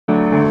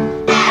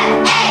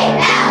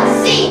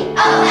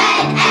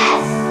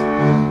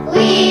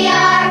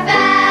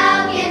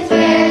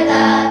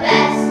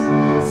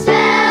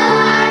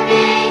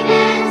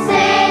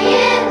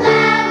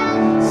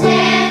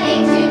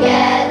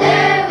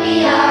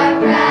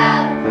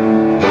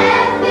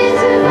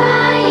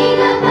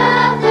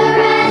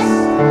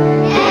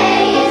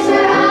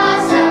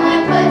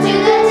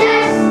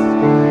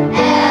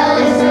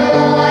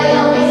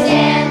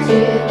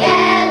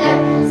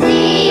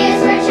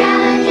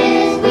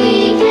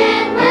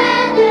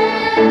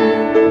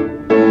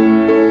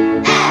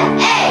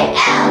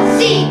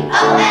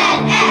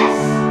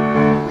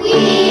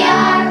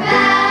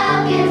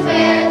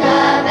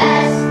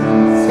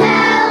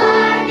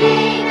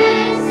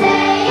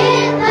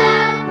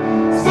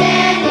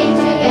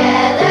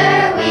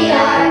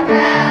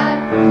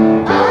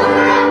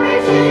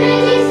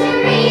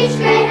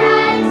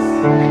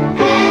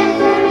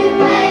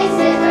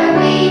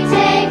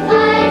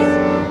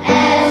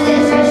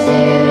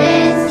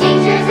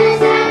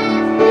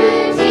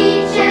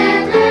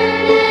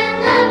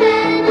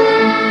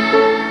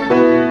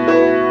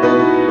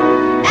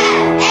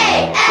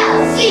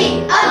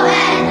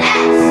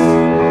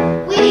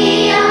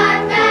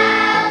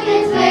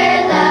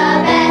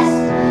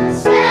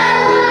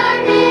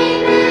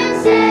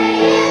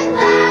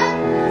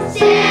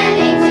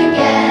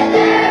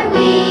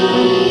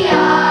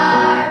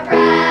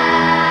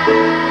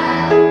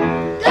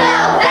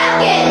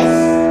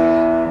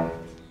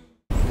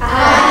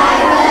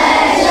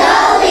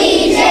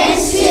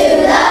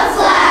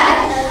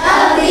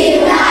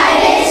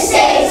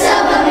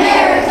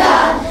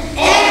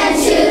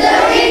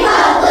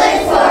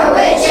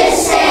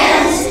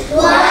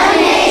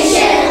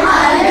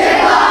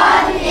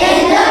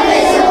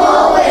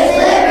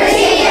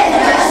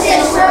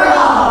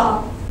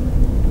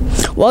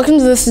Welcome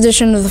to this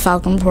edition of the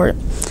Falcon Report.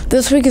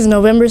 This week is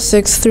November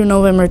 6th through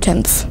November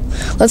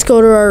 10th. Let's go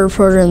to our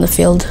reporter in the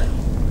field.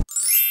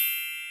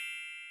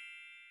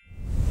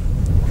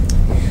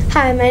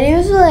 Hi, my name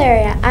is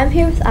Valeria. I'm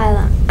here with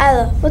Isla.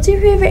 Isla, what's your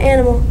favorite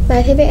animal?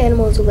 My favorite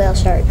animal is whale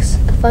sharks.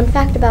 A fun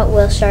fact about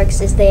whale sharks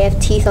is they have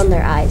teeth on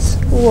their eyes.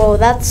 Whoa,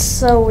 that's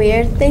so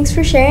weird. Thanks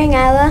for sharing,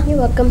 Isla. You're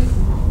welcome.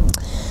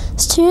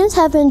 Students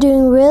have been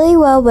doing really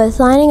well with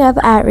lining up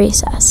at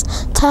recess.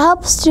 To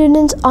help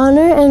students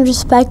honor and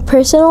respect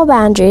personal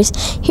boundaries,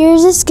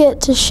 here's a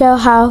skit to show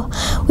how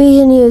we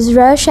can use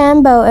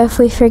Rochambeau if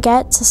we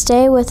forget to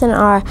stay within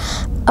our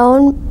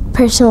own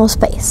personal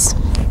space.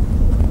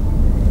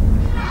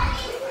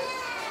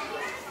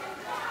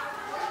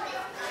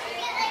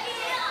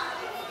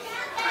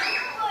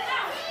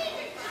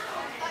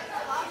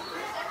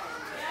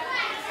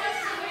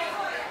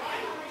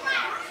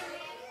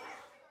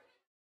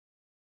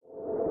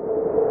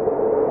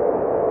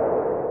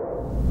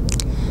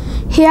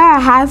 Here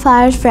are high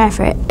flyers for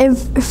effort.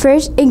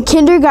 In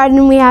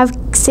kindergarten, we have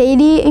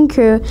Sadie and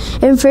crew.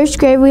 In first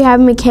grade, we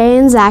have McKay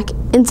and Zach.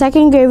 In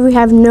second grade, we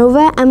have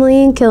Nova,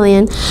 Emily, and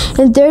Killian.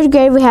 In third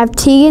grade, we have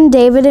Tegan,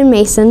 David, and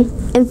Mason.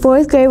 In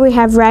fourth grade, we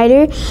have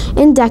Ryder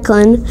and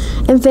Declan.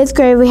 In fifth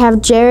grade, we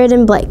have Jared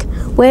and Blake.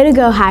 Way to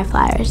go, high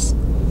flyers.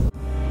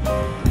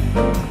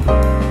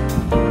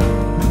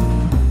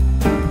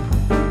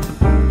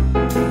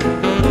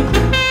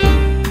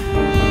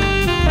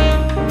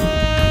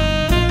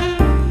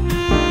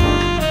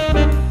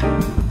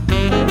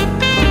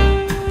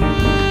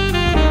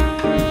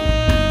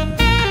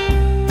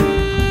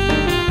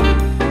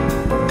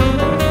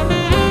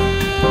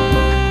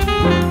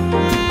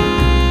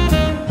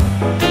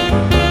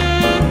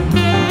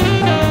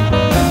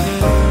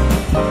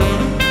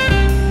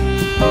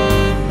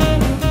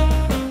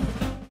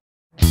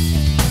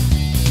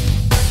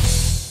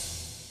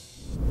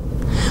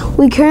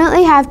 We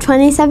currently have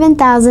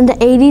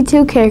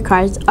 27,082 care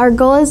cards. Our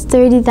goal is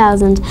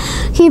 30,000.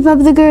 Keep up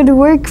the good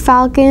work,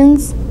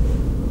 Falcons.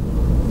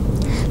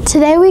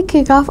 Today we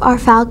kick off our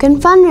Falcon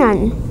Fun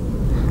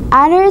Run.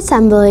 At our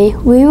assembly,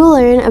 we will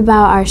learn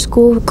about our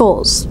school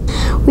goals.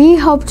 We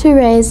hope to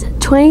raise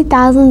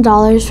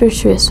 $20,000 for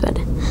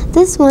Sprucewood.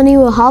 This money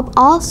will help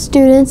all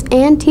students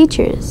and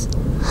teachers.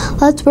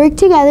 Let's work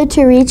together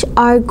to reach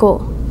our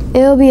goal. It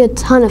will be a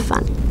ton of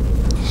fun.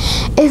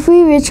 If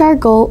we reach our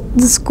goal,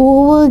 the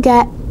school will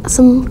get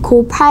some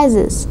cool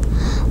prizes.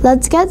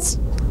 Let's get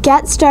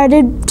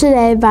started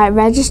today by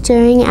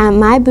registering at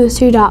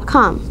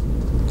mybooster.com.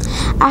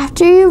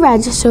 After you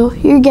register,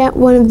 you get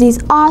one of these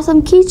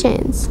awesome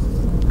keychains.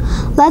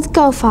 Let's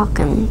go,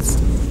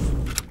 Falcons.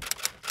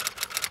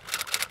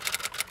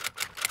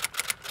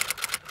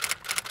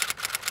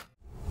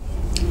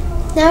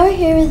 Now we're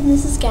here with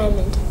Mrs.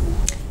 Diamond.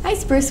 Hi,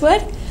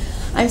 Sprucewood.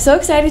 I'm so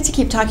excited to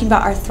keep talking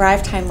about our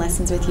Thrive Time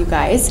lessons with you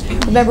guys.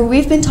 Remember,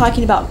 we've been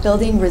talking about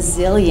building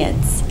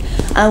resilience.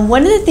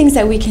 One of the things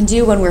that we can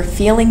do when we're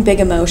feeling big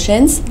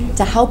emotions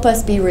to help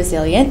us be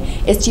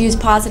resilient is to use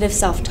positive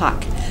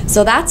self-talk.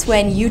 So that's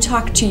when you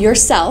talk to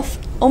yourself,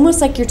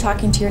 almost like you're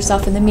talking to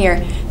yourself in the mirror,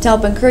 to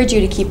help encourage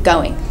you to keep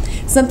going.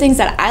 Some things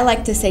that I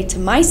like to say to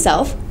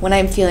myself when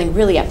I'm feeling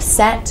really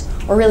upset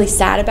or really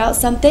sad about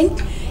something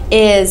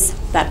is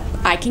that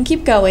I can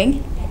keep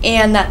going,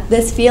 and that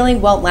this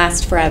feeling won't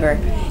last forever.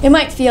 It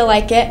might feel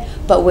like it,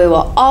 but we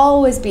will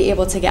always be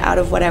able to get out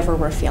of whatever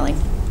we're feeling.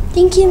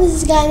 Thank you,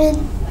 Mrs.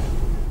 Diamond.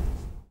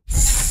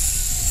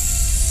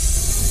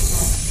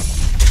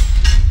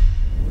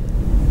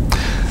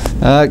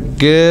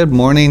 Good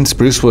morning,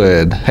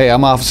 Sprucewood. Hey,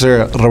 I'm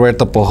Officer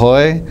Roberto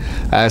Pojoy.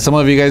 As some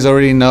of you guys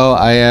already know,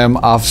 I am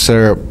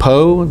Officer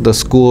Poe, the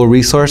school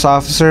resource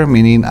officer,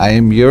 meaning I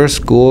am your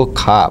school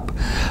cop.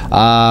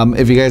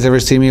 If you guys ever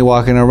see me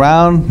walking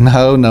around,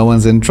 no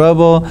one's in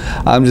trouble.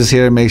 I'm just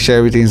here to make sure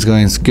everything's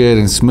going good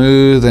and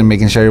smooth and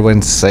making sure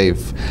everyone's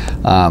safe.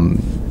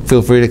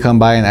 Feel free to come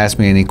by and ask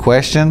me any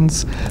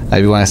questions. If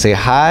you want to say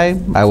hi,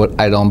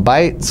 I don't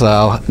bite, so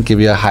I'll give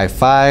you a high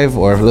five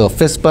or a little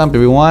fist bump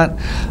if you want.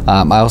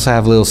 I also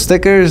have little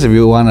stickers if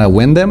you want to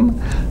win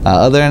them.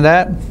 Other than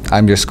that,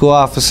 I'm your school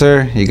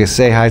officer. You can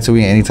say hi to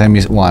me anytime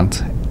you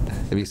want.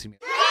 If you see me.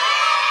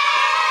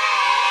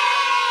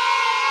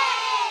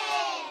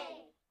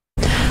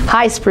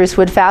 Hi,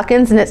 Sprucewood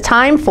Falcons, and it's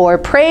time for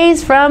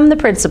Praise from the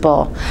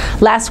Principal.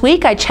 Last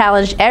week, I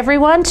challenged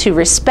everyone to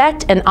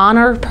respect and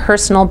honor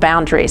personal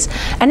boundaries,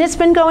 and it's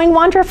been going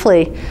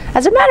wonderfully.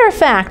 As a matter of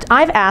fact,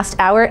 I've asked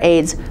our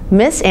aides,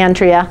 Miss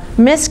Andrea,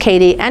 Miss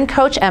Katie, and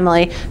Coach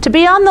Emily, to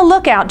be on the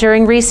lookout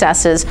during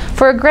recesses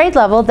for a grade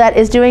level that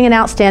is doing an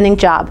outstanding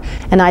job,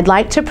 and I'd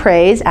like to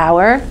praise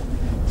our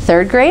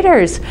third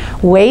graders.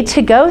 Way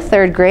to go,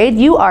 third grade.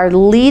 You are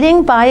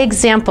leading by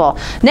example.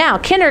 Now,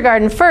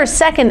 kindergarten, first,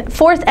 second,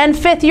 fourth, and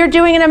fifth, you're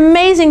doing an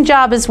amazing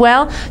job as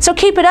well. So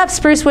keep it up,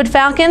 Sprucewood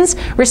Falcons.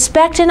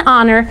 Respect and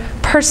honor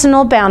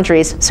personal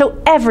boundaries so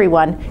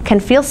everyone can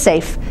feel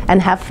safe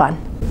and have fun.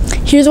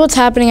 Here's what's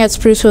happening at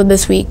Sprucewood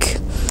this week.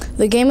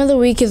 The game of the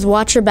week is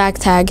Watch Your Back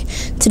Tag.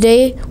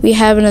 Today, we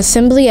have an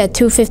assembly at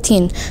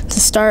 2:15 to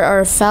start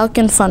our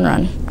Falcon Fun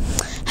Run.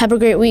 Have a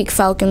great week,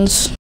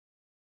 Falcons.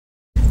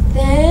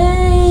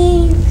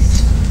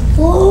 Thanks.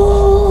 Whoa.